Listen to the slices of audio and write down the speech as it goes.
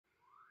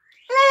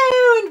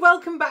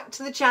welcome back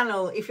to the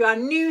channel. If you are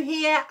new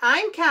here,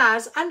 I'm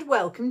Kaz and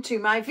welcome to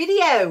my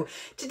video.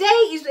 Today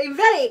is a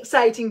very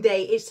exciting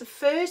day. It's the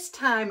first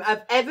time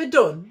I've ever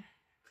done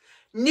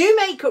new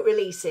makeup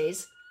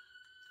releases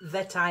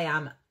that I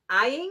am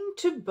eyeing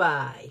to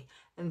buy.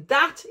 And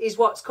that is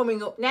what's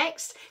coming up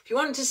next. If you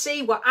want to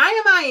see what I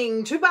am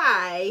eyeing to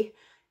buy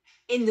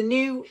in the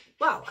new,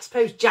 well, I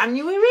suppose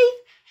January,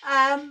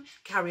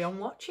 carry on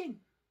watching.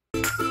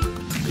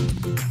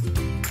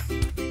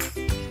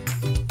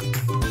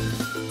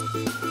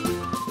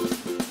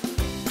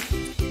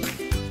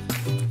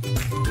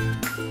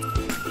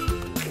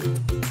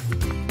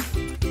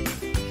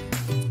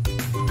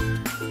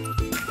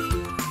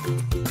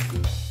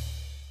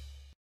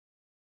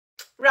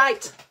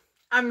 Right,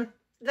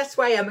 that's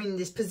why I'm in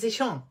this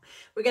position.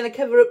 We're going to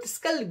cover up the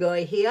Scully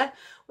boy here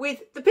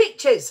with the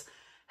pictures.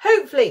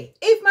 Hopefully,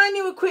 if my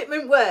new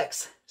equipment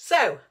works.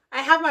 So,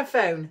 I have my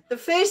phone. The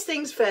first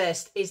things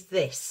first is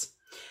this.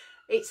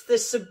 It's the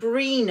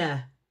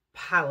Sabrina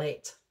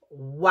palette.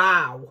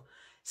 Wow.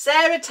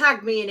 Sarah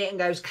tagged me in it and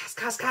goes,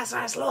 Kaz,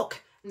 let's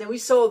look. And then we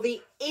saw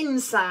the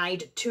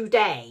inside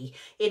today.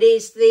 It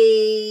is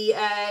the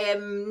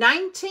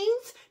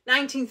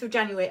 19th of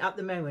January at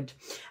the moment.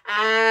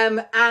 And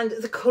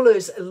the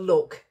colours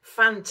look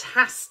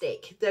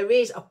fantastic. There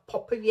is a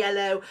pop of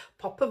yellow,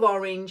 pop of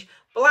orange,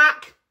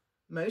 black,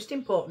 most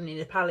important in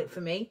a palette for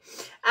me.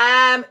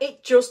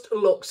 It just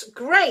looks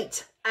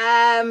great.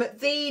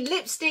 The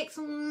lipsticks,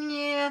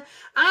 yeah,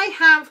 I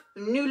have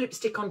new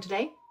lipstick on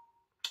today.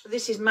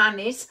 This is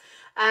Manny's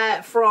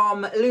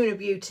from Luna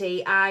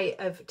Beauty. I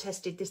have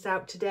tested this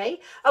out today,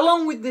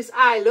 along with this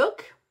eye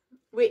look,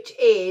 which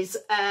is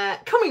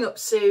coming up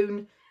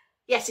soon.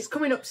 Yes, it's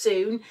coming up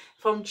soon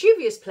from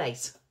Juvia's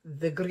Place.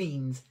 The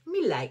greens.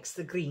 Me likes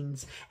the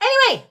greens.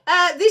 Anyway,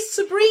 this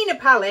Sabrina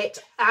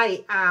palette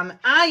I am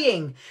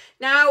eyeing.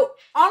 Now,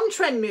 on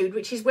Trend Mood,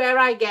 which is where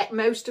I get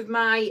most of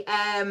my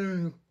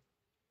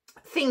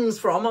things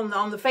from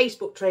on the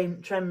Facebook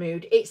Trend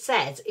Mood, it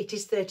says it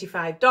is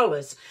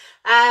 $35.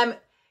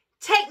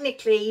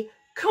 Technically,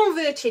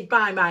 converted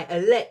by my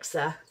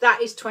Alexa,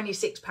 that is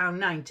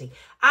 £26.90.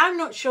 I'm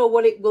not sure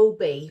what it will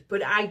be,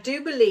 but I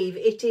do believe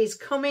it is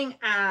coming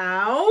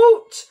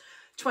out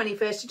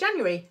 21st of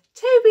January,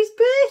 Toby's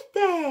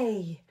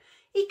birthday.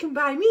 He can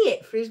buy me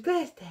it for his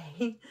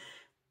birthday.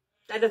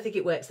 I don't think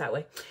it works that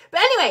way. But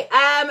anyway,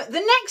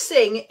 the next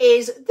thing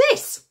is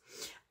this.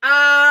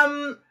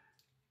 Now,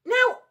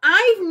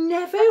 I've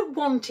never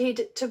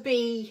wanted to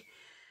be,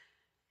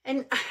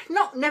 and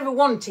not never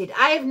wanted,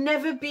 I have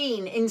never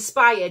been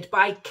inspired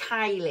by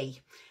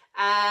Kylie.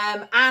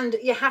 And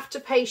you have to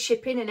pay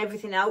shipping and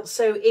everything else.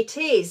 So it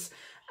is,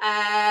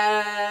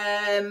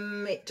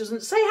 it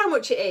doesn't say how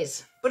much it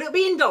is, but it'll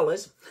be in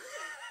dollars.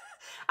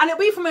 And it'll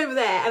be from over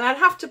there, and I'd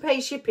have to pay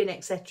shipping,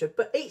 etc.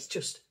 But it's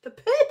just the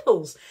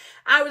purples.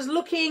 I was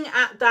looking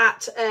at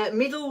that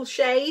middle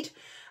shade.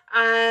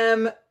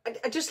 I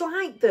just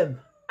like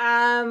them.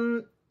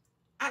 And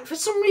for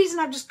some reason,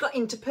 I've just got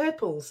into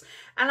purples.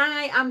 And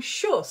I am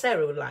sure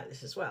Sarah would like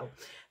this as well.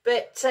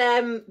 But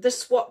the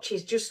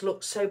swatches just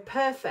look so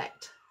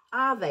perfect.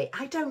 Are they?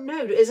 I don't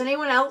know. Has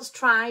anyone else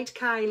tried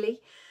Kylie?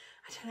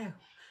 I don't know.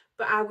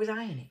 But I was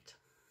eyeing it.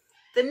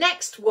 The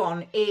next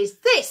one is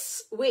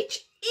this,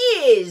 which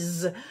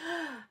is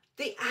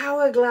the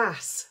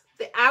Hourglass.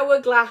 The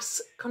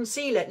Hourglass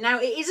concealer. Now,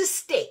 it is a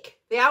stick.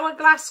 The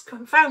Hourglass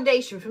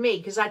foundation for me,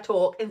 because I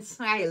talk and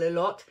smile a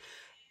lot,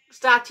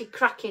 started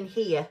cracking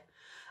here.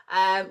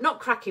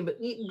 Not cracking,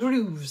 but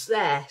grooves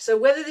there. So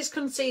whether this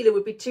concealer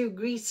would be too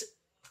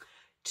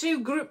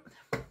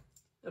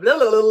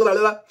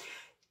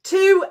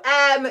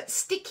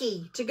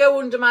sticky to go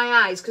under my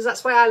eyes, because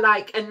that's why I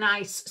like a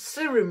nice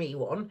serum-y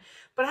one.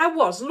 But I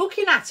was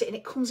looking at it, and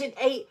it comes in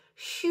a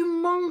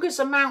humongous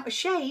amount of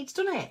shades,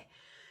 doesn't it?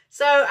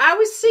 So I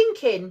was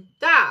thinking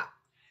that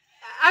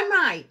I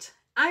might.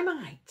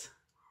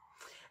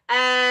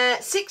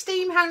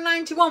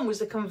 £16.91 was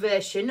the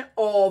conversion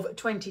of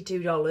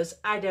 $22.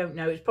 I don't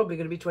know. It's probably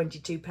going to be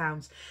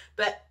 £22,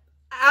 but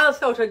I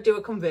thought I'd do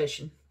a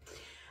conversion.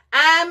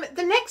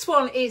 The next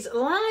one is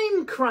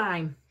Lime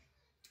Crime.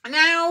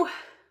 Now,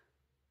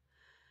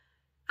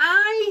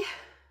 I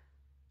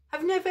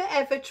have never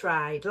ever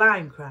tried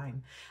Lime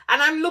Crime, and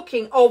I'm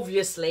looking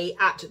obviously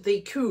at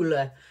the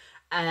cooler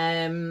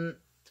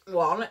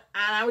one, and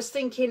I was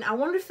thinking, I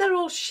wonder if they're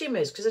all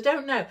shimmers, because I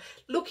don't know.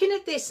 Looking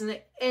at this and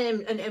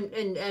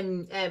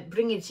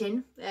bringing it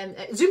in,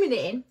 zooming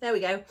it in, there we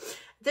go.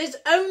 There's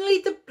only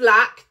the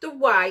black, the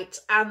white,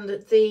 and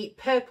the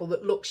purple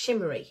that look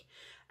shimmery.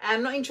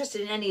 I'm not interested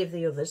in any of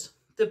the others.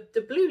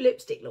 The blue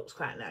lipstick looks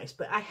quite nice,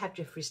 but I have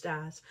Jeffree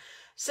Stars.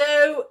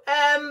 So,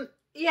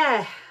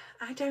 yeah,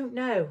 I don't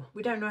know.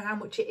 We don't know how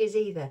much it is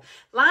either.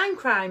 Lime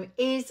Crime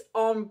is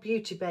on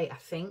Beauty Bay, I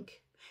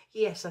think.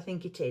 Yes, I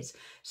think it is.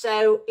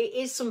 So it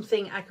is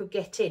something I could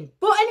get in.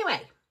 But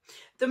anyway,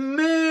 the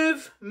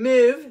Mauve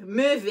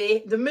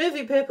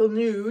Purple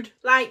Nude,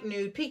 Light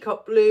Nude,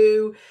 Peacock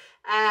Blue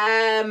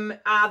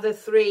are the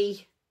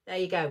three. There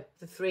you go,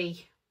 the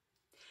three.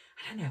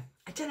 I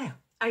don't know.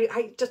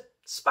 I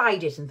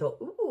spied it and thought,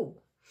 ooh.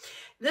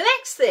 The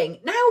next thing,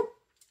 now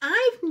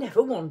I've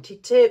never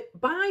wanted to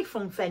buy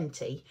from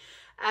Fenty.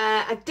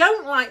 I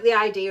don't like the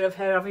idea of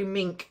her having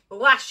mink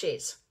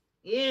lashes.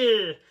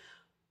 Yeah.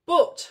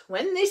 But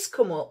when this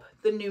come up,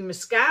 the new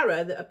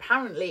mascara that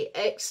apparently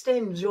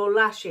extends your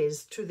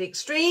lashes to the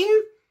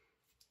extreme,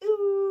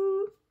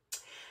 ooh.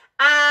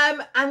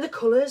 And the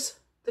colours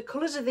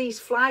of these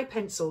fly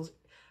pencils,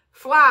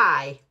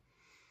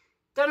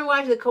 don't know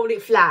why they called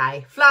it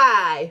fly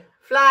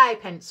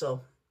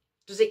pencil.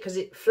 Does it because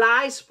it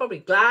flies? Probably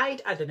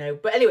glide, I don't know.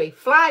 But anyway,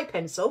 fly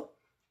pencil.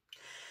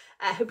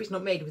 I hope it's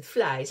not made with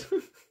flies.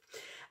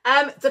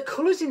 The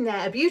colours in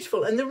there are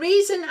beautiful. And the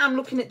reason I'm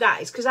looking at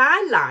that is because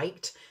I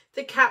like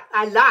the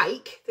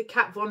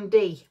Kat Von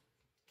D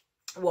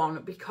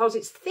one because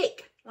it's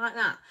thick like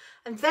that.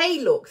 And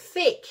they look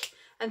thick.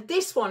 And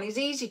this one is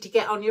easy to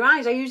get on your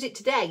eyes. I use it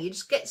today. You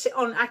just get it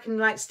on. I can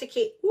like stick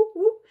it, whoop,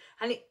 whoop,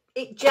 and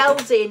it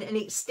gels in and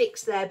it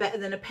sticks there better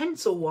than a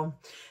pencil one.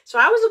 So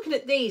I was looking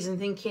at these and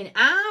thinking,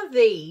 are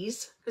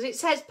these, because it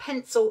says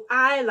pencil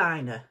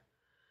eyeliner,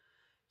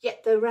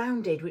 yet they're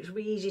rounded, which would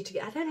be easy to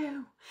get. I don't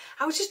know.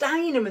 I was just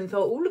eyeing them and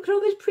thought, oh, look at all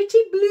those pretty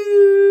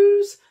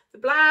blues, the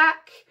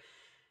black,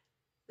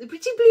 the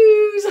pretty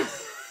blues.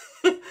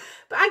 But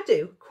I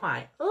do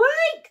quite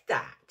like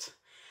that.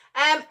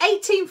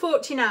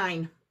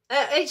 18.49,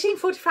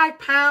 18.45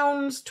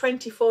 pounds,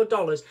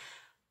 $24.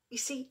 You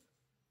see,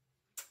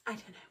 I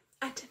don't know.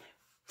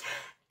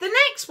 The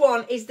next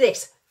one is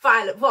this,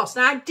 Violet Voss.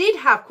 Now, I did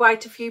have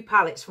quite a few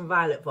palettes from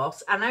Violet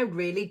Voss, and I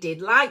really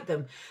did like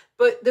them.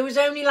 But there was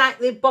only like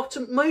the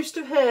bottom, most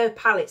of her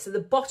palettes are the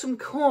bottom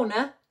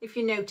corner, if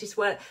you notice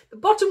well. The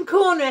bottom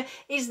corner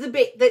is the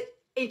bit that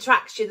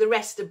attracts you, the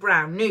rest are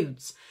brown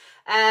nudes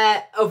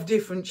of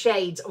different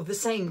shades of the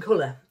same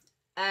colour.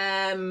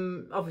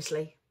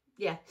 Obviously,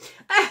 yeah.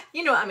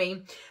 You know what I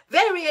mean.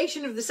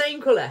 Variation of the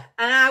same colour.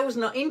 And I was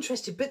not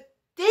interested. But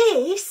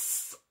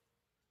this,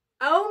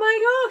 oh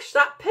my gosh,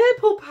 that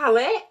purple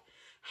palette.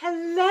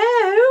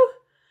 Hello.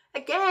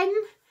 Again,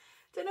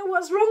 don't know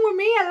what's wrong with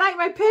me. I like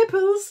my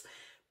purples.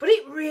 But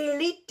it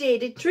really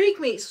did intrigue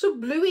me. It's so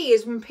bluey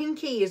and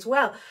pinky as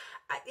well.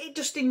 It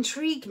just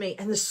intrigued me.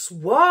 And the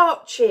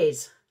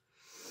swatches.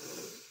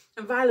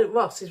 And Violet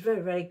Voss is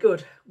very, very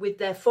good with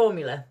their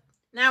formula.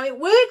 Now, it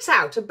works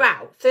out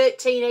about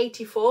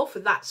 $13.84 for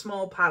that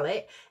small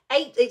palette.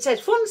 It says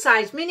fun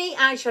size mini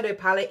eyeshadow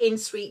palette in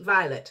Sweet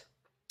Violet.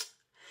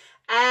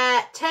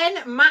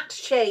 10 matte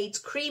shades,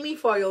 creamy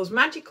foils,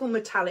 magical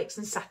metallics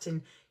and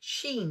satin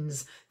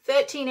sheens.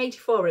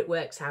 $13.84 it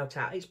works out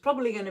at. It's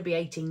probably going to be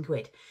 18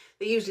 quid.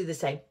 They're usually the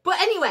same. But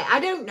anyway,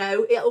 I don't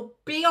know. It'll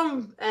be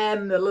on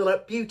the little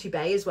Beauty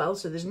Bay as well.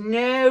 So there's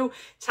no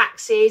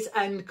taxes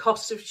and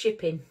cost of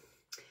shipping.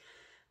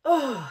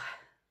 Oh,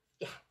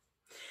 yeah.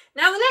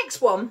 Now the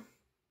next one,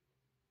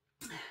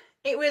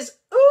 it was,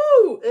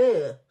 ooh,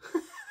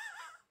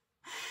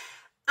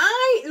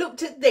 I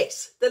looked at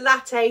this, the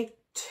Latte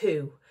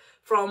 2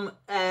 from,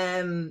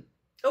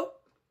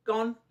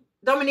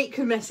 Dominique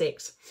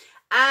Cosmetics.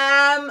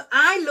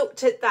 I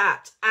looked at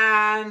that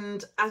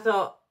and I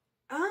thought,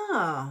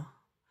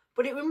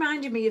 but it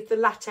reminded me of the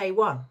Latte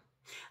 1.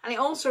 And it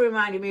also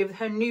reminded me of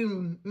her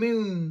New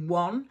Moon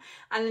one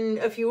and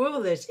a few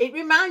others. It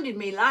reminded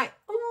me like,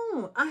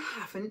 oh, I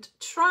haven't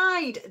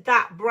tried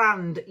that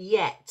brand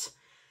yet.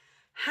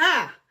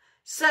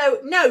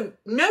 So no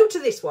to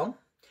this one,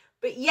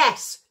 but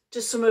yes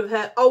to some of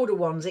her older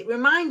ones. It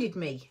reminded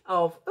me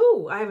of,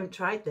 oh, I haven't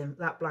tried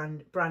that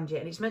brand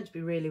yet, and it's meant to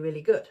be really,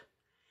 really good.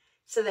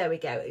 So there we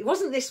go. It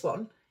wasn't this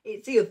one,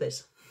 it's the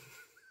others.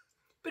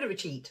 Bit of a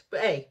cheat, but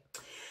hey.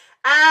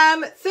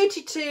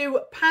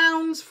 £32,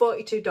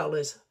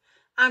 $42.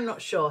 I'm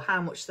not sure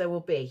how much there will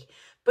be,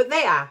 but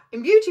they are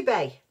in Beauty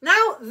Bay.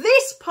 Now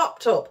this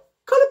popped up,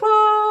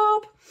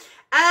 Colourpop,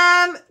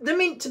 the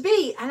Mint to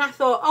Be, and I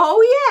thought,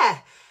 oh yeah,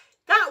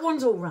 that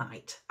one's all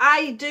right.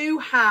 I do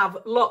have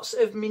lots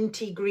of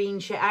minty green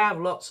shades. I have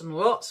lots and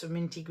lots of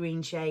minty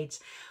green shades,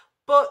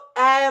 but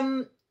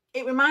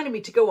it reminded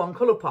me to go on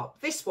Colourpop.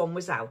 This one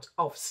was out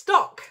of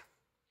stock,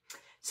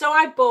 so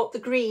I bought the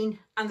green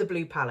and the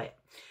blue palette.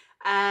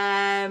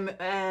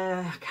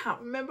 I can't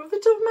remember off the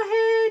top of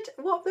my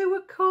head what they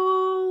were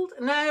called.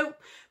 No,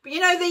 but you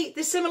know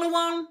the similar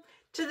one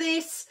to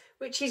this,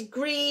 which is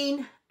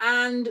green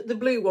and the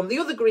blue one, the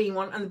other green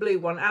one and the blue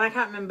one, and I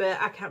can't remember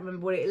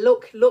what it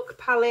look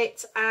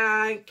palette.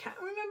 I can't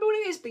remember what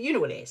it is, but you know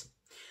what it is.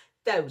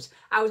 Those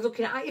I was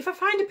looking at. If I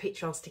find a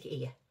picture, I'll stick it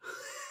here.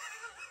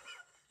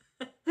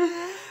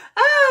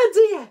 Oh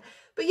dear.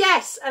 But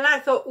yes, and I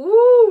thought,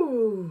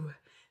 ooh,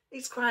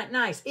 it's quite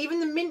nice.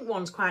 Even the mint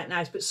one's quite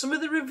nice, but some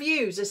of the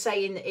reviews are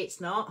saying that it's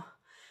not.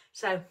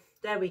 So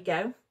there we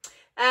go.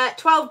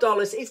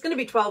 $12. It's going to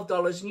be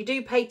 $12, and you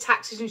do pay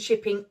taxes and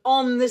shipping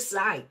on the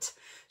site.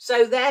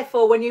 So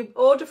therefore, when you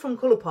order from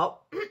Colourpop,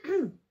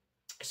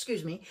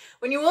 excuse me,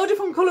 when you order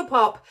from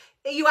Colourpop,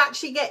 you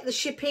actually get the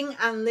shipping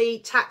and the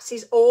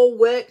taxes all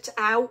worked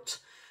out,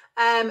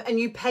 and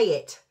you pay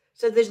it.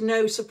 So there's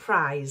no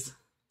surprise,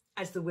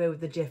 as there were with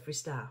the Jeffree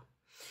Star.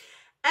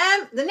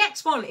 The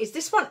next one is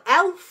this one,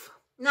 Elf.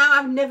 Now,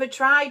 I've never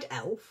tried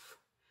Elf,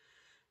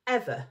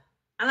 ever.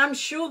 And I'm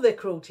sure they're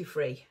cruelty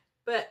free.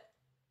 But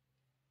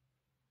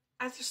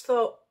I just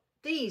thought,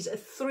 these are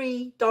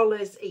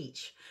 $3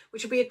 each,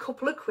 which would be a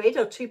couple of quid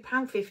or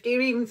 £2.50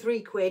 or even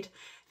 £3.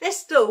 They're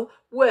still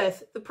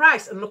worth the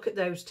price. And look at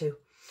those two.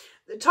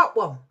 The top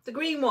one, the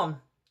green one,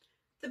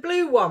 the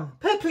blue one,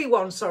 purpley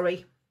one,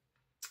 sorry.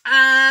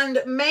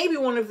 And maybe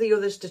one of the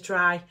others to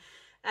try.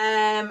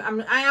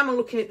 I am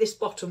looking at this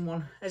bottom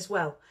one as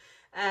well.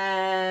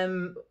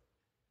 The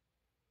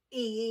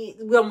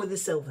one with the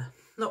silver,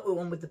 not the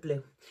one with the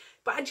blue.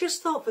 But I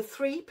just thought for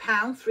 £3,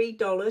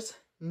 $3,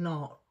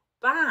 not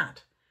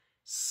bad.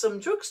 Some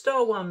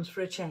drugstore ones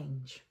for a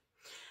change.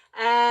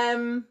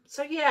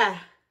 So yeah,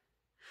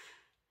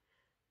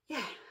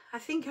 I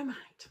think I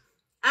might.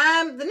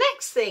 The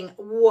next thing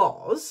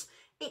was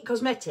IT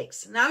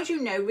Cosmetics. Now, as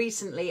you know,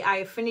 recently I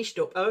have finished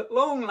up, at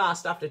long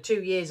last, after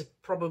 2 years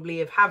probably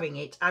of having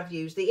it, I've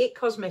used the IT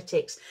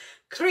Cosmetics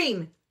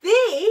cream.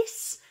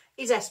 This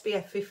is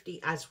SPF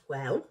 50 as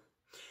well.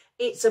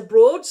 It's a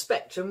broad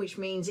spectrum, which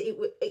means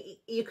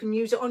you can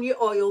use it on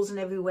your oils and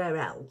everywhere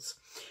else.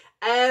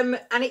 And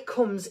it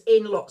comes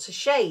in lots of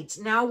shades.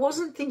 Now, I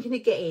wasn't thinking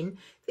of getting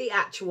the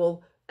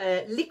actual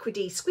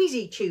liquidy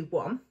squeezy tube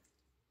one.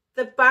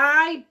 The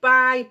Bye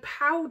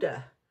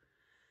powder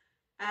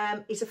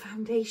is a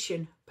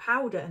foundation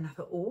powder. And I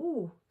thought,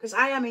 oh, because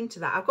I am into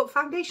that. I've got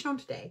foundation on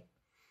today.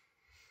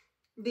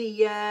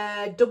 The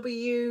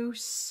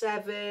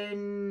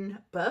W7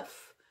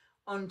 Buff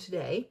on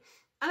today.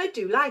 And I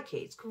do like it.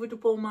 It's covered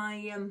up all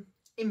my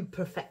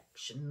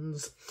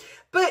imperfections.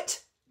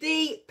 But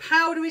the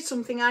powder is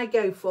something I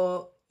go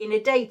for in a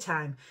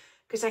daytime.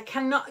 Because I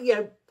cannot, you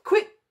know,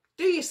 quick,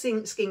 do your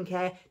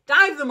skincare,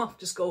 dive them off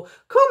to school,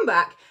 come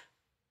back,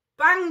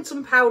 bang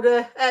some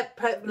powder,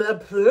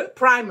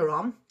 primer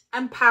on,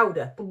 and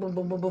powder. Boom, boom,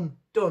 boom, boom, boom,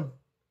 done.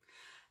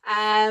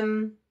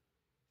 So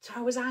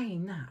I was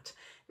eyeing that.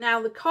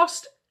 Now, the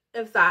cost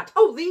of that,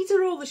 oh, these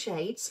are all the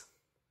shades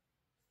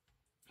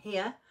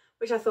here,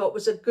 which I thought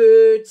was a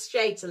good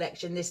shade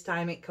selection this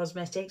time at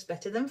Cosmetics,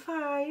 better than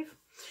 5.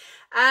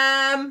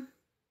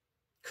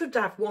 Could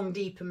have one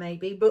deeper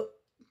maybe, but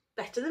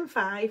better than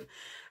 5.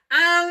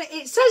 And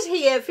it says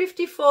here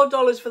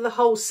 $54 for the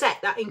whole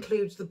set. That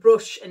includes the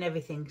brush and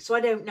everything. So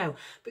I don't know.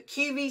 But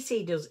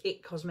QVC does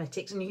IT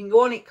Cosmetics, and you can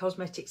go on IT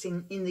Cosmetics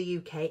in the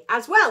UK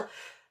as well.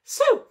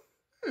 So,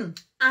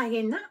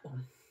 eyeing that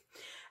one.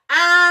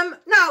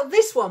 Now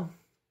this one.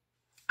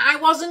 I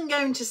wasn't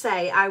going to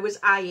say I was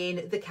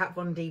eyeing the Kat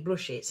Von D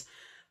blushes.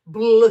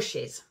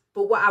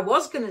 But what I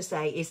was going to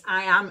say is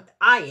I am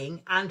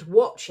eyeing and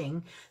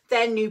watching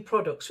their new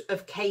products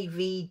of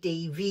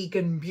KVD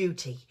Vegan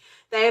Beauty.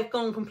 They have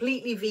gone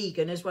completely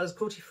vegan, as well as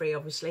cruelty free,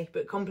 obviously,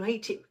 but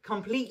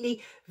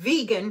completely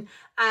vegan.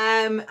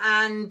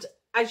 And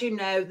as you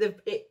know,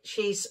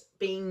 she's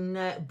been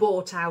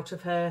bought out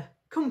of her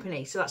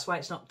company. So that's why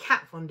it's not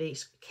Kat Von D,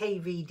 it's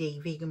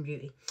KVD Vegan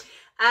Beauty.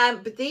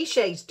 But these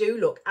shades do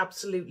look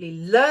absolutely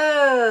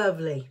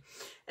lovely,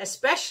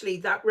 especially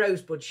that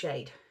rosebud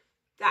shade.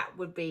 That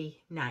would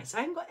be nice.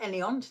 I haven't got any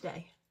on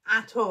today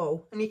at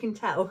all, and you can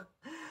tell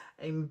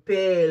I'm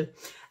pale.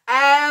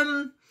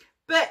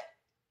 But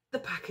the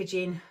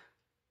packaging,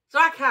 so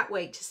I can't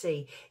wait to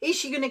see. Is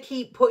she going to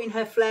keep putting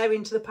her flair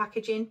into the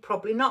packaging?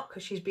 Probably not,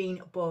 because she's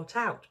been bought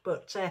out.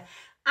 But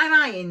I'm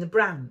eyeing the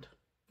brand.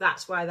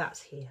 That's why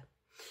that's here.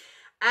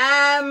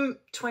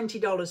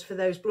 $20 for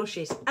those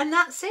blushes, and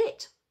that's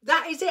it.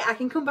 That is it. I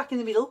can come back in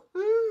the middle.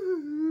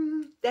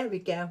 There we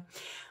go.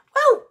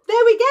 Well,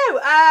 there we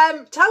go.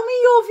 Tell me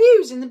your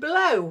views in the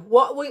below.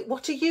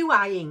 What are you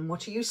eyeing?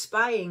 What are you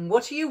spying?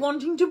 What are you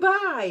wanting to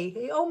buy?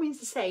 It all means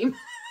the same.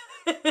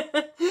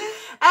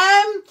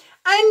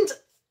 And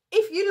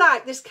if you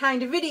like this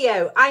kind of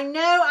video, I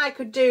know I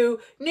could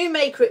do new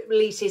makeup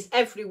releases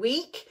every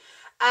week,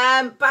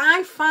 but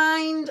I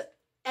find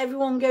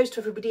everyone goes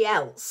to everybody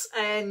else,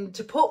 and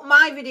to put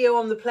my video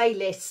on the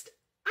playlist,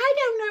 I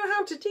don't know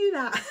how to do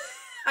that.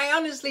 I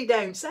honestly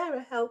don't.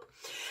 Sarah, help.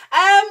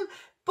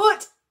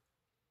 But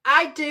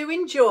I do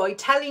enjoy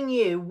telling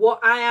you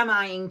what I am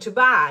eyeing to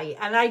buy,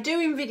 and I do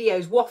in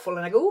videos waffle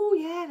and I go, oh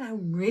yeah, and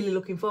I'm really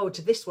looking forward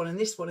to this one and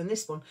this one and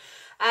this one.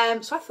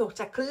 So I thought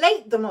I'd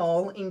collate them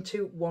all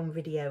into one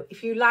video.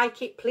 If you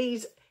like it,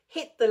 please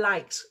hit the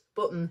likes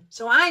button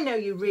so I know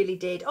you really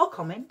did, or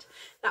comment.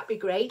 That'd be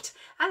great,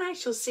 and I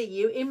shall see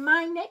you in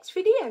my next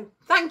video.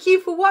 Thank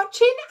you for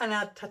watching, and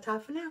I'll ta-ta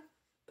for now.